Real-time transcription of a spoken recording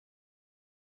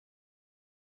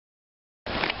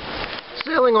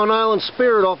Sailing on Island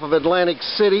Spirit off of Atlantic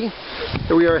City.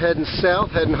 Here we are heading south,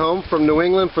 heading home from New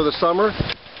England for the summer.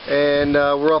 And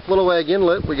we're off Little Egg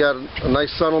Inlet. We got a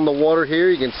nice sun on the water here.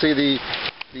 You can see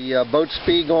the boat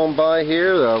speed going by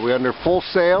here. We're under full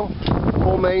sail,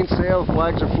 full mainsail. The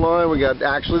flags are flying. We got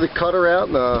actually the cutter out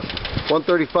and the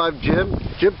 135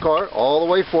 jib car all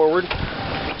the way forward.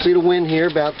 See the wind here,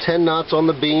 about 10 knots on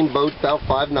the beam, boat about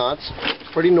 5 knots.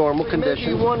 Pretty normal conditions.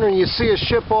 You may be wondering, you see a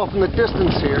ship off in the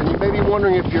distance here, and you may be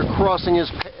wondering if you're crossing his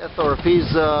path, or if he's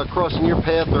crossing your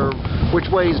path, or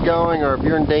which way he's going, or if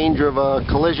you're in danger of a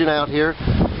collision out here.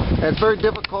 And it's very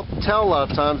difficult to tell a lot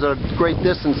of times at a great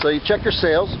distance, so you check your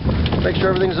sails, make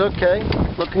sure everything's okay,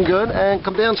 looking good, and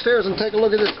come downstairs and take a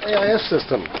look at this AIS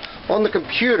system. On the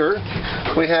computer,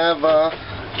 we have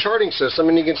charting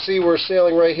system, and you can see we're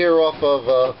sailing right here off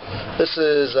of this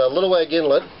is Little Egg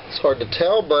Inlet. It's hard to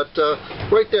tell, but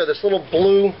right there, this little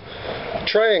blue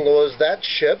triangle is that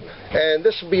ship, and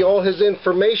this will be all his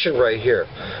information right here.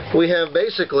 We have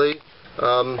basically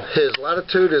his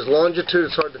latitude, his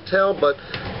longitude. It's hard to tell, but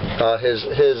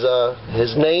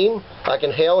his name, I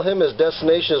can hail him. His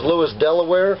destination is Lewis,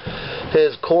 Delaware.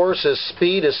 His course, his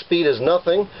speed is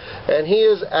nothing, and he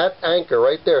is at anchor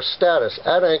right there. Status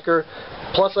at anchor.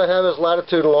 Plus I have his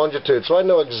latitude and longitude, so I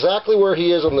know exactly where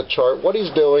he is on the chart, what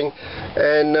he's doing,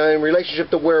 and in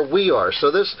relationship to where we are.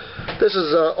 So this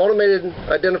is Automated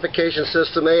Identification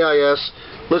System, AIS.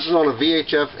 This is on a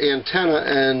VHF antenna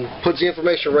and puts the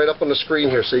information right up on the screen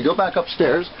here. So you go back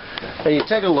upstairs and you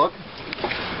take a look,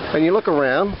 and you look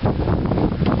around,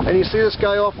 and you see this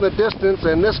guy off in the distance,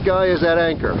 and this guy is at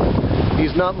anchor.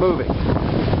 He's not moving.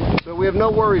 So we have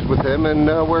no worries with him and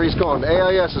where he's going. The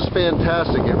AIS is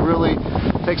fantastic. It really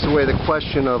takes away the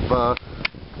question of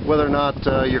whether or not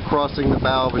you're crossing the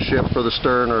bow of a ship or the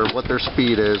stern or what their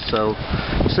speed is. So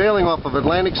sailing off of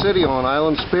Atlantic City on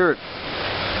Island Spirit,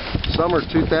 summer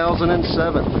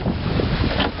 2007.